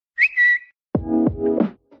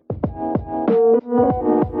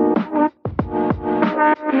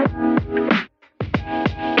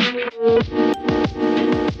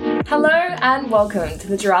welcome to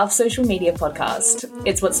the Giraffe Social Media Podcast.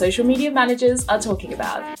 It's what social media managers are talking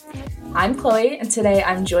about. I'm Chloe, and today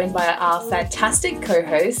I'm joined by our fantastic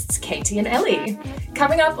co-hosts, Katie and Ellie.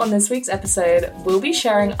 Coming up on this week's episode, we'll be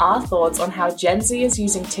sharing our thoughts on how Gen Z is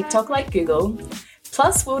using TikTok like Google.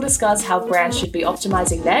 Plus, we'll discuss how brands should be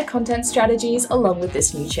optimizing their content strategies along with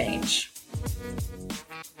this new change.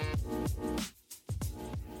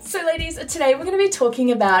 So ladies, today we're going to be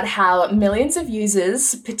talking about how millions of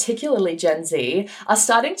users, particularly Gen Z, are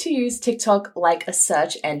starting to use TikTok like a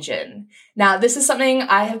search engine. Now, this is something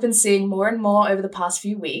I have been seeing more and more over the past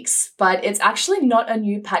few weeks, but it's actually not a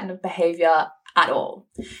new pattern of behavior at all.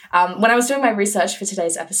 When I was doing my research for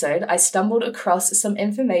today's episode, I stumbled across some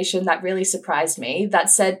information that really surprised me that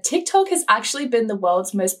said TikTok has actually been the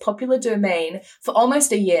world's most popular domain for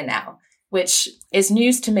almost a year now, which is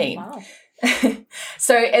news to me. Wow.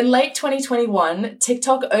 So in late 2021,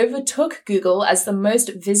 TikTok overtook Google as the most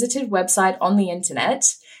visited website on the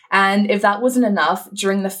internet. And if that wasn't enough,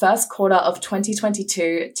 during the first quarter of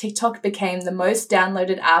 2022, TikTok became the most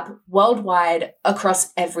downloaded app worldwide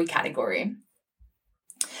across every category.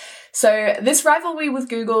 So this rivalry with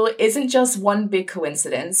Google isn't just one big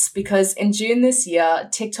coincidence, because in June this year,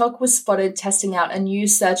 TikTok was spotted testing out a new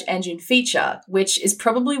search engine feature, which is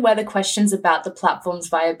probably where the questions about the platform's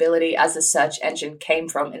viability as a search engine came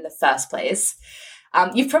from in the first place.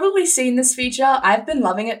 You've probably seen this feature. I've been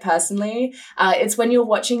loving it personally. It's when you're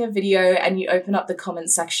watching a video and you open up the comment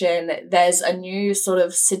section, there's a new sort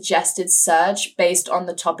of suggested search based on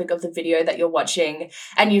the topic of the video that you're watching.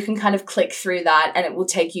 And you can kind of click through that and it will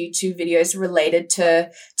take you to videos related to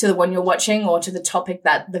the one you're watching or to the topic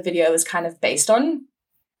that the video is kind of based on.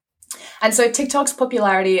 And so TikTok's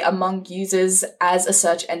popularity among users as a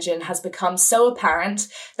search engine has become so apparent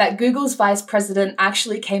that Google's vice president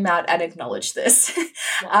actually came out and acknowledged this.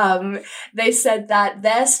 Wow. They said that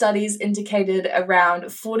their studies indicated around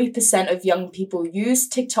 40% of young people use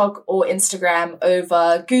TikTok or Instagram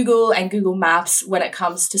over Google and Google Maps when it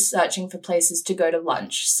comes to searching for places to go to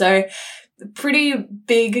lunch. So pretty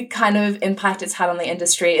big kind of impact it's had on the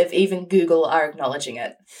industry if even Google are acknowledging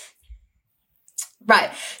it.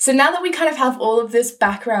 Right. So now that we kind of have all of this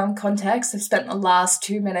background context, I've spent the last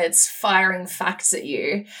 2 minutes firing facts at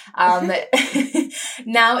you.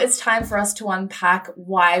 Now it's time for us to unpack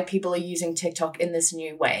why people are using TikTok in this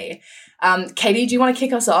new way. Katie, do you want to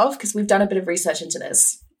kick us off? Because we've done a bit of research into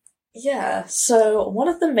this. Yeah, so one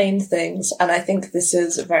of the main things, and I think this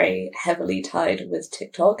is very heavily tied with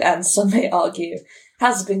TikTok, and some may argue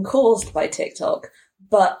has been caused by TikTok,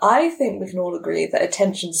 but I think we can all agree that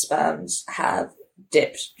attention spans have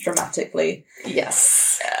dipped dramatically.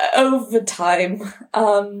 Yes. Over time.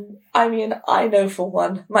 I mean, I know for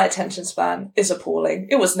one, my attention span is appalling.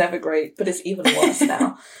 It was never great, but it's even worse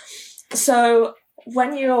now. So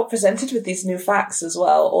when you're presented with these new facts as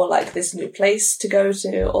well, or like this new place to go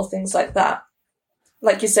to, or things like that,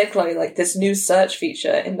 like you said, Chloe, like this new search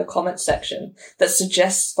feature in the comments section that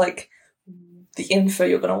suggests like the info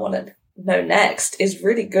you're going to want to know next is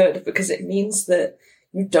really good, because it means that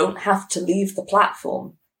you don't have to leave the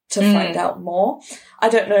platform to find out more. I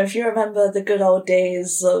don't know if you remember the good old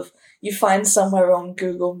days of you find somewhere on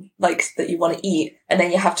Google like that you want to eat, and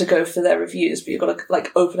then you have to go for their reviews, but you've got to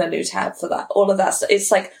like open a new tab for that. All of that stuff.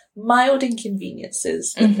 It's like mild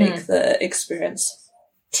inconveniences that make the experience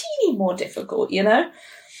teeny more difficult, you know?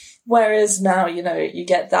 Whereas now, you know, you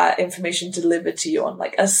get that information delivered to you on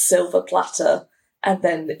like a silver platter, and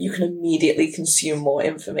then you can immediately consume more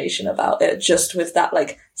information about it just with that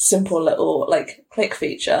like simple little like click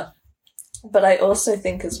feature. But I also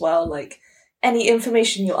think as well, like any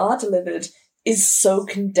information you are delivered is so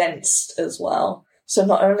condensed as well. So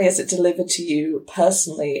not only is it delivered to you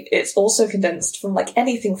personally, it's also condensed from like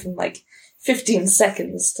anything from like 15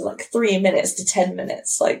 seconds to like 3 minutes to 10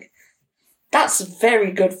 minutes. Like that's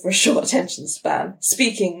very good for a short attention span,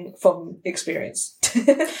 speaking from experience.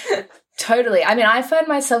 Totally. I mean, I find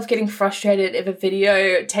myself getting frustrated if a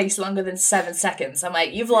video takes longer than 7 seconds. I'm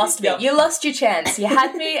like, you've lost me. Yep. You lost your chance. You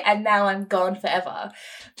had me and now I'm gone forever.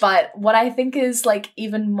 But what I think is like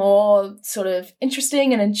even more sort of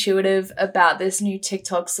interesting and intuitive about this new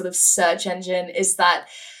TikTok sort of search engine is that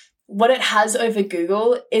what it has over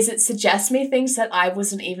Google is it suggests me things that I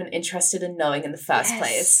wasn't even interested in knowing in the first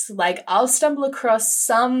place. Like I'll stumble across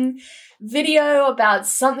some video about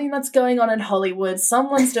something that's going on in Hollywood.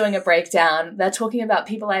 Someone's doing a breakdown. They're talking about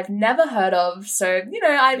people I've never heard of. So, you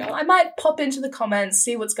know, I might pop into the comments,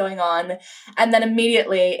 see what's going on. And then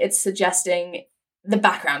immediately it's suggesting the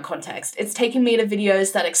background context. It's taking me to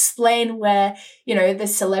videos that explain where, you know, the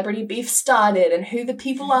celebrity beef started and who the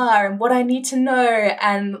people are and what I need to know.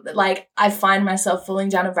 And like, I find myself falling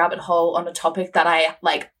down a rabbit hole on a topic that I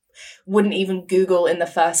like wouldn't even Google in the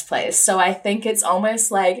first place. So I think it's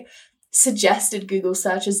almost like suggested Google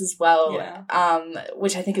searches as well,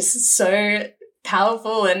 which I think is so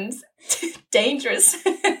powerful and dangerous.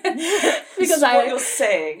 Because what you're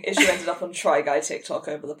saying is you ended up on Try Guy TikTok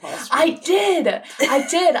over the past week. I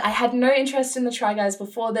did. I had no interest in the Try Guys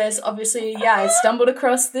before this. Obviously, I stumbled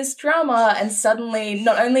across this drama, and suddenly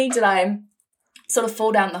not only did I sort of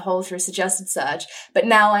fall down the hole through suggested search, but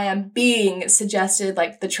now I am being suggested,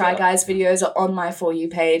 like the Try Guys videos are on my For You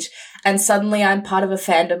page, and suddenly I'm part of a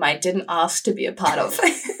fandom I didn't ask to be a part of.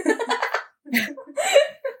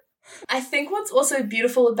 I think what's also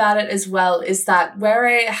beautiful about it as well is that where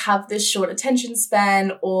I have this short attention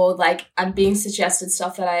span, or like I'm being suggested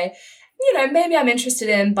stuff that I, you know, maybe I'm interested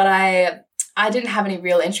in, but I didn't have any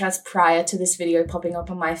real interest prior to this video popping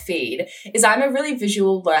up on my feed, is I'm a really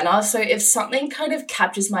visual learner. So if something kind of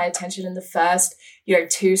captures my attention in the first,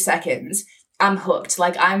 2 seconds, I'm hooked.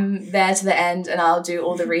 Like I'm there to the end and I'll do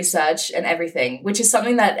all the research and everything, which is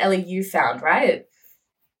something that Ellie, you found, right?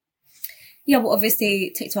 Yeah, well,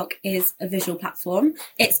 obviously TikTok is a visual platform.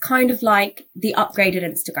 It's kind of like the upgraded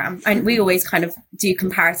Instagram. And we always kind of do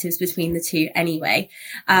comparatives between the two anyway.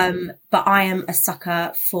 But I am a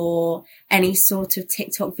sucker for any sort of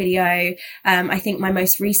TikTok video. I think my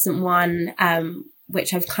most recent one,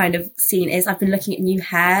 which I've kind of seen, is I've been looking at new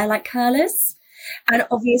hair like curlers. And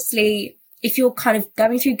obviously, if you're kind of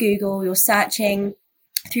going through Google, you're searching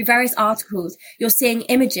through various articles, you're seeing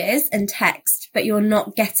images and text, but you're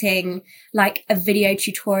not getting like a video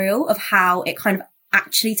tutorial of how it kind of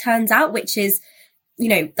actually turns out, which is,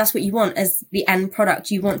 that's what you want as the end product.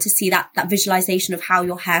 You want to see that visualization of how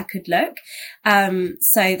your hair could look.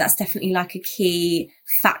 So that's definitely like a key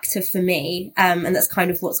factor for me. And that's kind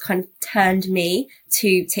of what's kind of turned me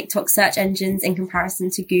to TikTok search engines in comparison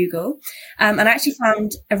to Google. And I actually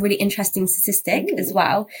found a really interesting statistic as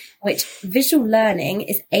well, which visual learning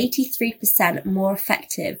is 83% more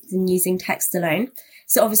effective than using text alone.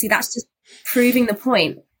 So obviously that's just proving the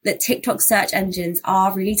point that TikTok search engines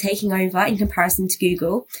are really taking over in comparison to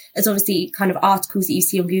Google, as obviously kind of articles that you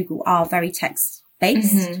see on Google are very text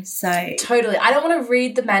based. Mm-hmm. So totally. I don't want to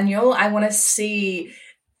read the manual. I want to see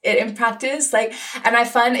it in practice. And I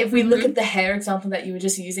find if we look at the hair example that you were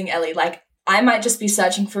just using, Ellie, I might just be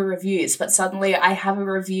searching for reviews, but suddenly I have a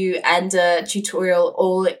review and a tutorial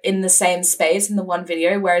all in the same space in the one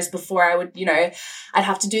video. Whereas before I would, I'd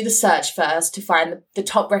have to do the search first to find the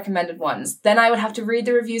top recommended ones. Then I would have to read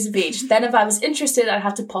the reviews of each. Then if I was interested, I'd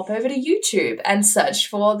have to pop over to YouTube and search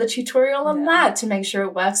for the tutorial on that to make sure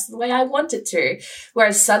it works the way I want it to.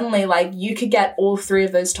 Whereas suddenly, you could get all three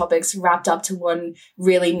of those topics wrapped up to one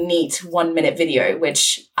really neat 1-minute video,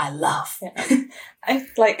 which I love. Yeah. I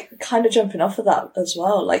kind of jumping off of that as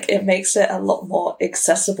well. It makes it a lot more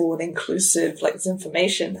accessible and inclusive, this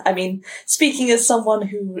information. I mean, speaking as someone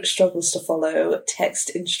who struggles to follow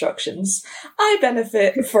text instructions, I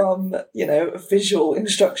benefit from, visual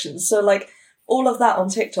instructions. So all of that on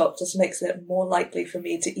TikTok just makes it more likely for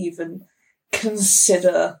me to even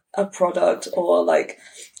consider a product or a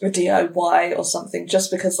DIY or something,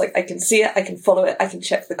 just because I can see it, I can follow it, I can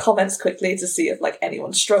check the comments quickly to see if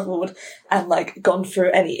anyone struggled and gone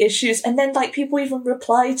through any issues, and then people even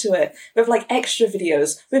reply to it with extra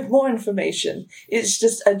videos with more information. It's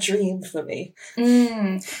just a dream for me.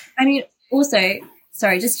 I mean, also,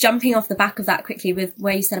 sorry, just jumping off the back of that quickly with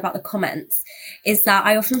where you said about the comments, is that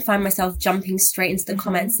I often find myself jumping straight into the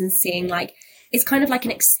comments and seeing it's kind of like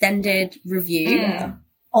an extended review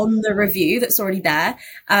on the review that's already there.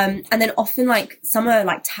 And then often some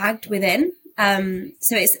are tagged within.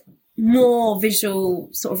 So it's more visual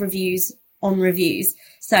sort of reviews on reviews.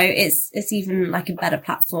 So it's even a better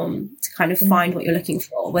platform to kind of find what you're looking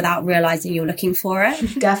for without realizing you're looking for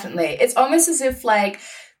it. Definitely. It's almost as if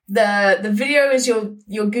the video is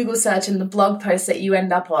your Google search and the blog post that you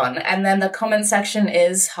end up on. And then the comment section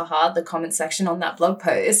is, the comment section on that blog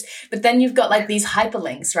post. But then you've got these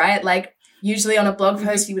hyperlinks, right? Usually on a blog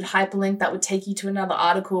post, you would hyperlink that would take you to another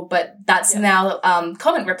article, but that's now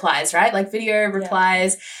comment replies, right? Video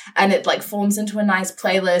replies, and it forms into a nice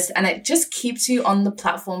playlist, and it just keeps you on the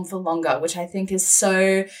platform for longer, which I think is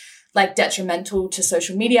so detrimental to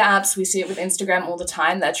social media apps. We see it with Instagram all the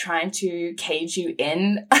time. They're trying to cage you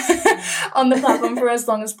in on the platform for as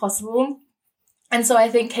long as possible. And so I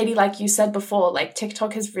think, Katie, like you said before, like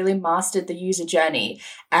TikTok has really mastered the user journey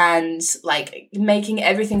and like making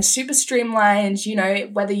everything super streamlined, you know,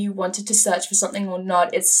 whether you wanted to search for something or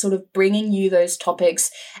not, it's sort of bringing you those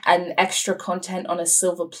topics and extra content on a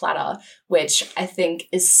silver platter, which I think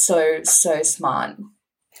is so, so smart.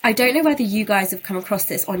 I don't know whether you guys have come across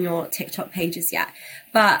this on your TikTok pages yet,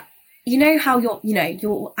 but you know how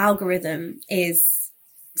your algorithm is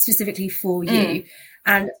specifically for you.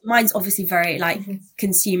 And mine's obviously very like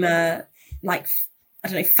consumer, like, I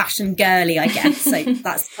don't know, fashion girly, I guess. So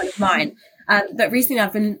that's kind of mine. But recently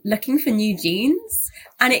I've been looking for new jeans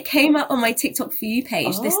and it came up on my TikTok For You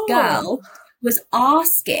page. This girl was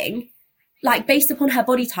asking, like, based upon her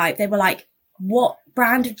body type, they were like, what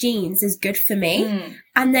brand of jeans is good for me?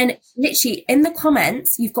 And then literally in the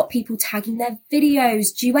comments, you've got people tagging their videos,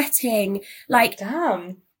 duetting, like,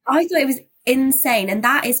 damn. I thought it was insane. And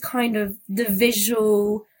that is kind of the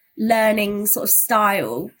visual learning sort of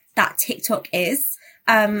style that TikTok is.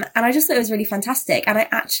 And I just thought it was really fantastic. And I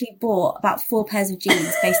actually bought about 4 pairs of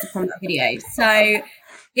jeans based upon that video. So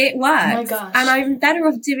it works. Oh my gosh. And I'm better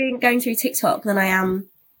off going through TikTok than I am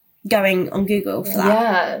going on Google for that.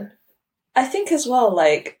 Yeah. I think as well,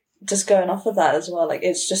 like, just going off of that as well, like,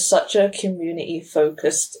 it's just such a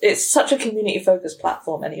community-focused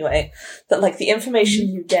platform anyway, that, like, the information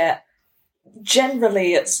you get,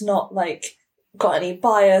 generally it's not, like, got any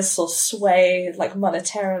bias or sway, like,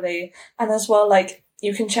 monetarily, and as well, like,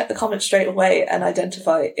 you can check the comments straight away and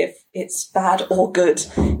identify if it's bad or good.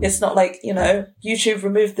 It's not like, you know, YouTube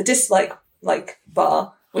removed the dislike, like,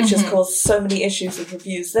 bar, which has caused so many issues with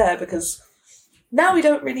reviews there, because now we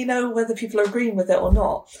don't really know whether people are agreeing with it or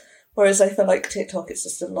not. Whereas I feel like TikTok, it's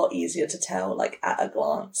just a lot easier to tell, like, at a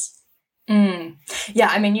glance. Yeah,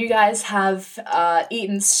 I mean, you guys have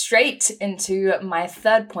eaten straight into my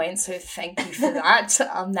third point, so thank you for that.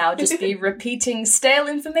 I'll now just be repeating stale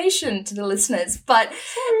information to the listeners. But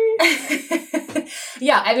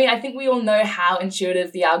yeah, I mean, I think we all know how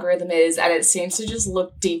intuitive the algorithm is, and it seems to just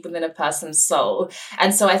look deep within a person's soul.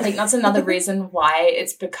 And so I think that's another reason why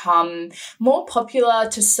it's become more popular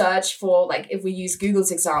to search for, like, if we use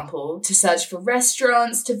Google's example, to search for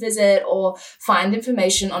restaurants to visit or find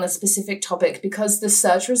information on a specific topic, because the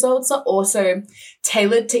search results are also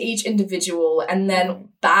tailored to each individual and then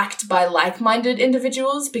backed by like-minded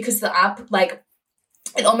individuals, because the app, like,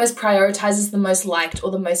 it almost prioritizes the most liked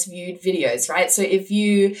or the most viewed videos, right? So if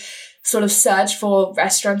you sort of search for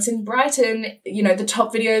restaurants in Brighton, you know, the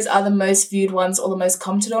top videos are the most viewed ones or the most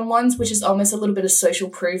commented on ones, which is almost a little bit of social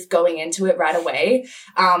proof going into it right away.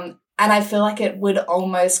 And I feel like it would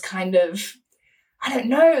almost kind of, I don't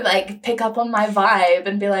know, like, pick up on my vibe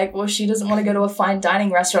and be like, well, she doesn't want to go to a fine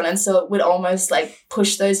dining restaurant. And so it would almost, like,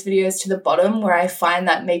 push those videos to the bottom, where I find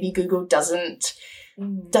that maybe Google doesn't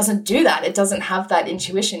do that. It doesn't have that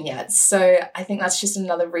intuition yet. So I think that's just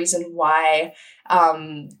another reason why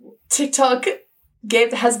TikTok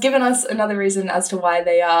has given us another reason as to why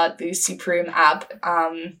they are the supreme app.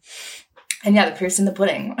 And yeah, the proof's in the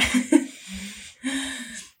pudding.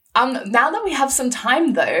 Now that we have some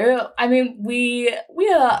time, though, I mean, we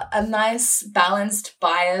are a nice, balanced,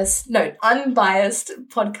 unbiased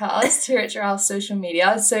podcast here at Giraffe Social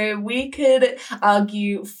Media, so we could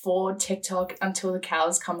argue for TikTok until the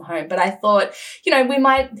cows come home. But I thought, you know, we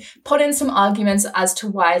might put in some arguments as to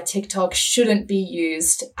why TikTok shouldn't be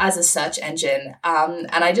used as a search engine. And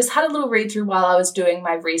I just had a little read through while I was doing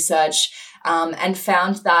my research, and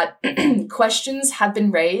found that questions have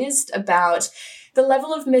been raised about the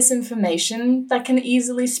level of misinformation that can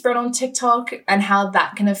easily spread on TikTok and how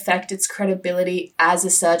that can affect its credibility as a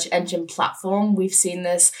search engine platform. We've seen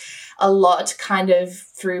this a lot kind of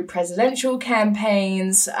through presidential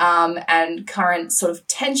campaigns and current sort of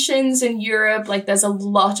tensions in Europe. Like, there's a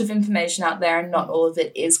lot of information out there and not all of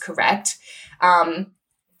it is correct.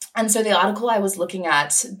 And so the article I was looking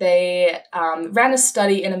at, they ran a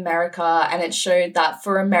study in America, and it showed that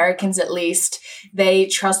for Americans at least, they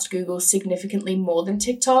trust Google significantly more than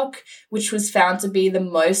TikTok, which was found to be the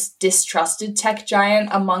most distrusted tech giant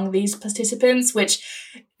among these participants,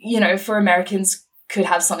 which, you know, for Americans could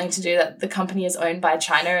have something to do that the company is owned by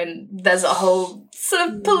China. And there's a whole sort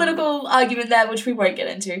of political argument there, which we won't get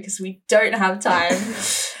into because we don't have time.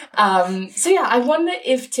 So yeah, I wonder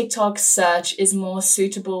if TikTok search is more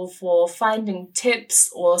suitable for finding tips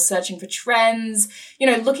or searching for trends, you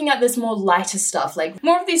know, looking at this more lighter stuff, like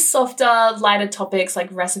more of these softer, lighter topics like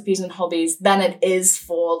recipes and hobbies than it is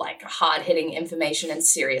for like hard-hitting information and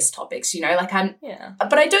serious topics, you know, like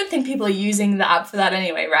but I don't think people are using the app for that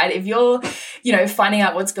anyway, right? If you're, you know, finding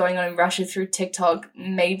out what's going on in Russia through TikTok,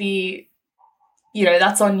 maybe, you know,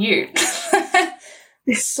 that's on you.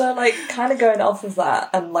 So, like, kind of going off of that,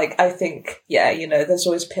 and, like, I think, yeah, you know, there's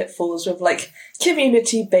always pitfalls with, like,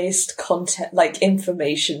 community-based content, like,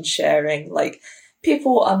 information sharing. Like,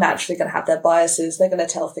 people are naturally going to have their biases. They're going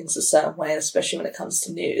to tell things a certain way, especially when it comes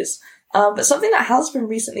to news. But something that has been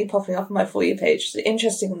recently popping up on my For You page, it's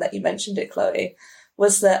interesting that you mentioned it, Chloe,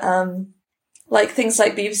 was that, like, things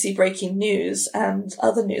like BBC Breaking News and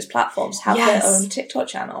other news platforms have their own TikTok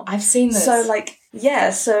channel. I've seen this. So, like, yeah,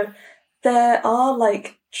 so there are,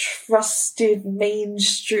 like, trusted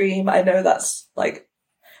mainstream, I know that's, like,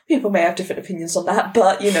 people may have different opinions on that,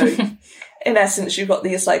 but, you know, in essence, you've got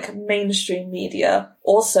these, like, mainstream media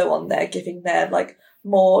also on there giving their, like,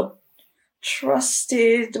 more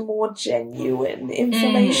trusted, more genuine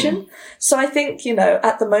information. So I think, you know,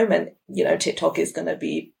 at the moment, you know, TikTok is going to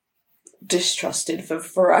be distrusted for a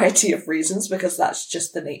variety of reasons because that's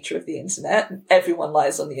just the nature of the internet. Everyone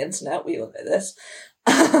lies on the internet, we all know this.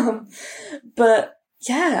 But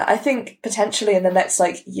yeah, I think potentially in the next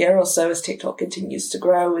like year or so, as TikTok continues to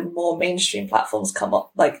grow and more mainstream platforms come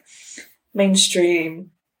up, like mainstream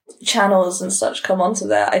channels and such come onto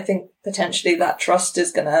there, I think potentially that trust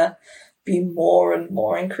is gonna be more and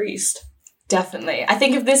more increased. Definitely. I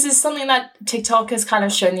think if this is something that TikTok has kind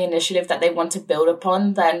of shown the initiative that they want to build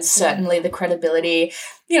upon, then certainly the credibility,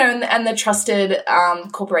 you know, and the trusted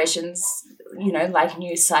corporations, you know, like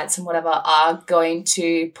news sites and whatever, are going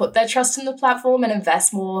to put their trust in the platform and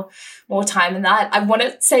invest more time in that. I want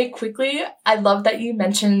to say quickly, I love that you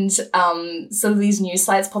mentioned some of these news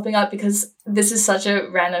sites popping up because this is such a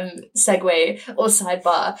random segue or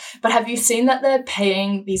sidebar. But have you seen that they're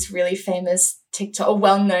paying these really famous TikTok or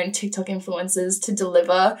well-known TikTok influencers to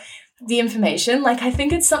deliver the information? Like, I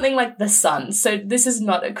think it's something like The Sun. So this is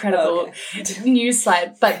not a credible news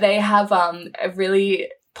site, but they have a really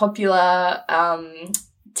popular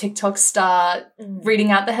TikTok star reading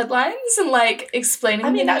out the headlines and like explaining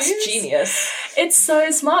the news. That's genius. It's so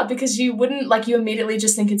smart because you wouldn't, like, you immediately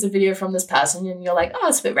just think it's a video from this person and you're like, oh,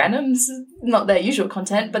 it's a bit random, it's not their usual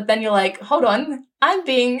content, but then you're like, hold on, I'm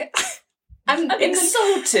being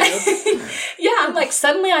insulted. Yeah, I'm like,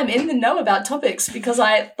 suddenly I'm in the know about topics because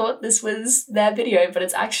I thought this was their video, but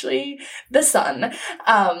it's actually The Sun.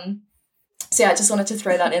 So yeah, I just wanted to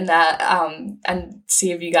throw that in there and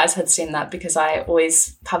see if you guys had seen that because I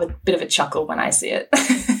always have a bit of a chuckle when I see it.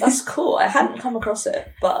 That's cool. I hadn't come across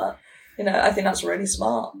it, but, you know, I think that's really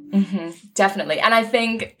smart. Mm-hmm, definitely. And I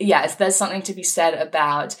think, yes, there's something to be said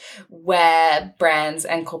about where brands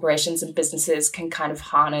and corporations and businesses can kind of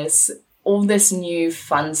harness all this new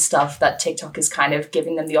fun stuff that TikTok is kind of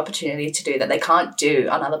giving them the opportunity to do that they can't do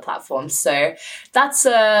on other platforms. So that's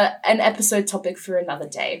an episode topic for another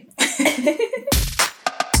day.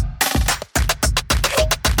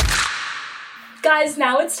 Guys,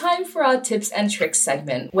 now it's time for our tips and tricks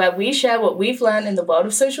segment, where we share what we've learned in the world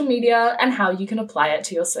of social media and how you can apply it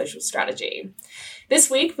to your social strategy. This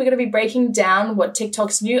week, we're going to be breaking down what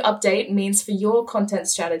TikTok's new update means for your content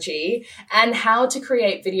strategy and how to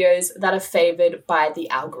create videos that are favored by the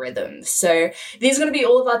algorithm. So these are going to be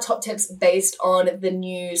all of our top tips based on the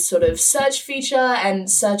new sort of search feature and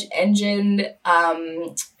search engine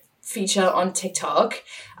feature on TikTok.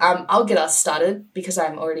 I'll get us started because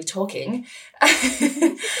I'm already talking.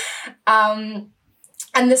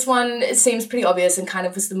 And this one, it seems pretty obvious and kind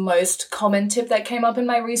of was the most common tip that came up in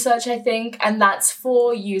my research, I think, and that's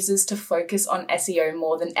for users to focus on SEO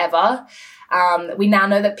more than ever. We now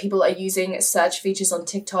know that people are using search features on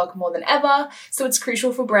TikTok more than ever, so it's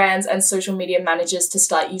crucial for brands and social media managers to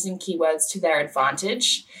start using keywords to their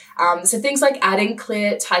advantage. So things like adding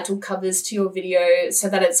clear title covers to your video so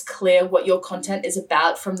that it's clear what your content is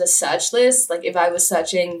about from the search list. Like if I was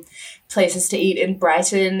searching places to eat in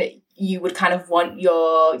Brighton, you would kind of want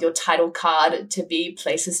your title card to be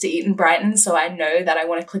places to eat in Brighton, so I know that I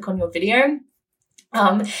want to click on your video.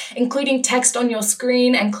 Including text on your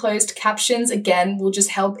screen and closed captions, again, will just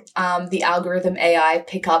help the algorithm AI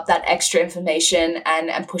pick up that extra information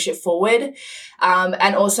and push it forward.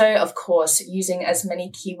 And also, of course, using as many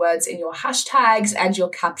keywords in your hashtags and your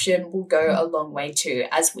caption will go a long way too,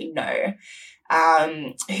 as we know.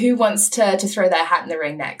 Who wants to throw their hat in the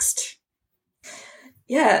ring next?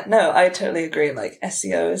 Yeah, no, I totally agree. Like,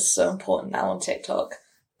 SEO is so important now on TikTok.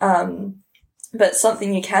 But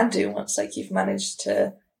something you can do once, like, you've managed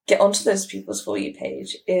to get onto those people's For You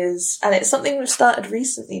page is, and it's something we've started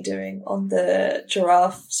recently doing on the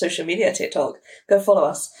Giraffe social media TikTok, go follow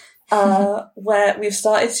us, where we've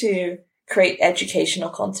started to create educational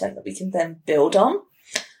content that we can then build on.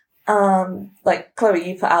 Like, Chloe,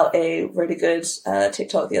 you put out a really good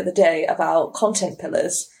TikTok the other day about content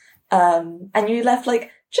pillars. And you left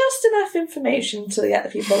like just enough information to get the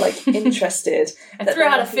people like interested. And threw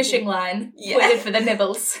out a fishing line, waited for the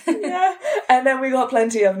nibbles. Yeah, and then we got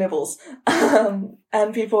plenty of nibbles.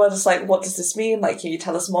 And people were just like, what does this mean? Like, can you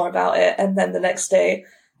tell us more about it? And then the next day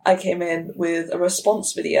I came in with a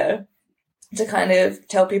response video to kind of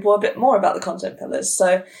tell people a bit more about the content pillars.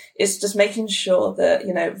 So it's just making sure that,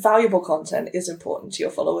 you know, valuable content is important to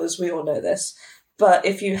your followers. We all know this. But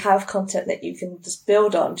if you have content that you can just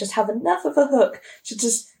build on, just have enough of a hook to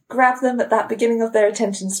just grab them at that beginning of their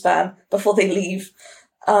attention span before they leave,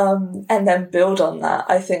 and then build on that.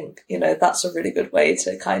 I think, you know, that's a really good way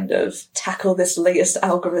to kind of tackle this latest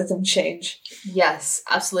algorithm change. Yes,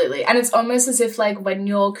 absolutely. And it's almost as if like when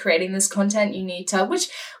you're creating this content, you need to,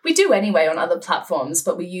 which we do anyway on other platforms,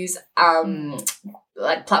 but we use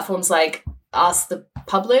like platforms like Ask the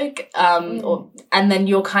Public, and then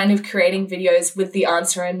you're kind of creating videos with the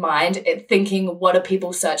answer in mind, thinking, what are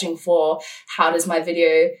people searching for? How does my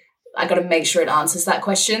video, I got to make sure it answers that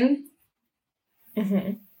question.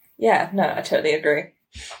 Mm-hmm. Yeah, no, I totally agree.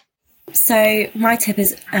 So my tip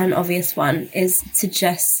is an obvious one, is to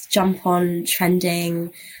just jump on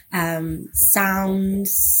trending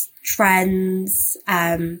sounds, trends,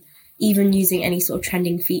 even using any sort of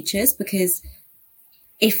trending features, because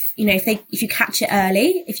if you catch it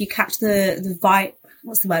early, if you catch the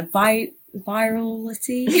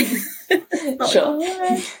virality? Sure.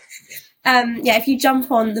 If you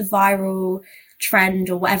jump on the viral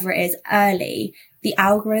trend or whatever it is early, the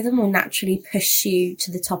algorithm will naturally push you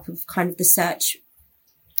to the top of kind of the search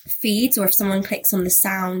feeds, or if someone clicks on the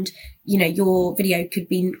sound, you know, your video could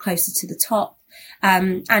be closer to the top.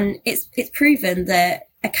 And it's proven that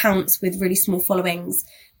accounts with really small followings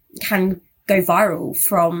can go viral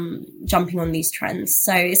from jumping on these trends.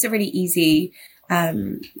 So it's a really easy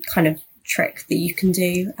kind of trick that you can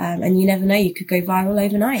do, and you never know, you could go viral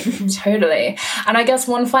overnight. Totally. And I guess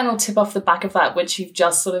one final tip off the back of that, which you've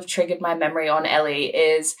just sort of triggered my memory on, Ellie,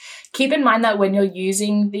 is keep in mind that when you're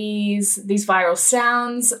using these viral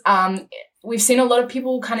sounds, we've seen a lot of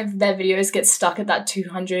people kind of, their videos get stuck at that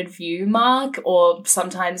 200 view mark, or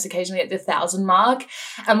sometimes occasionally at the 1,000 mark.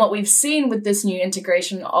 And what we've seen with this new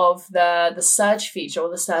integration of the search feature or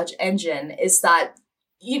the search engine is that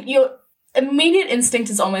your immediate instinct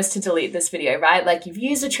is almost to delete this video, right? Like, you've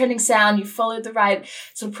used a trending sound, you've followed the right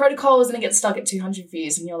sort of protocols, and it gets stuck at 200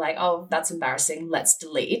 views and you're like, oh, that's embarrassing, let's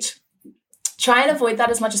delete. Try and avoid that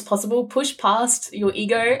as much as possible. Push past your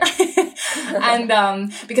ego.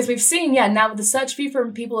 And because we've seen, now with the search feature,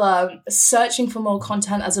 people are searching for more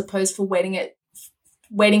content as opposed for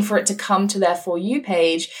waiting for it to come to their For You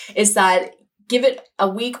page, is that give it a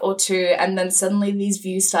week or two and then suddenly these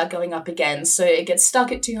views start going up again. So it gets stuck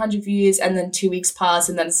at 200 views and then 2 weeks pass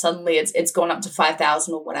and then suddenly it's gone up to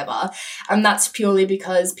 5,000 or whatever. And that's purely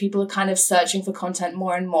because people are kind of searching for content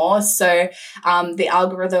more and more. So the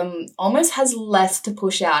algorithm almost has less to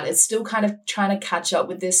push out. It's still kind of trying to catch up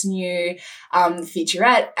with this new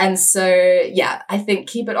featurette. And so, I think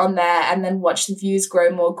keep it on there and then watch the views grow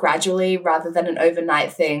more gradually rather than an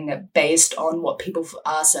overnight thing based on what people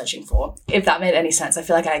are searching for. If that made any sense. I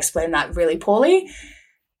feel like I explained that really poorly,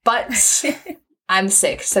 but I'm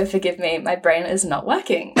sick, so forgive me. My brain is not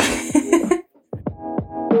working.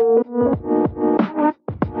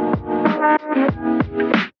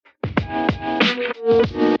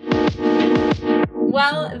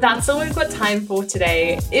 Well, that's all we've got time for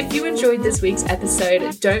today. If you enjoyed this week's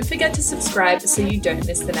episode, don't forget to subscribe so you don't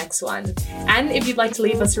miss the next one. And if you'd like to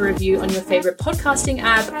leave us a review on your favorite podcasting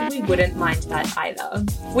app, we wouldn't mind that either.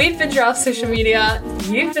 We've been Giraffe Social Media.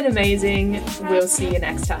 You've been amazing. We'll see you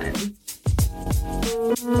next time.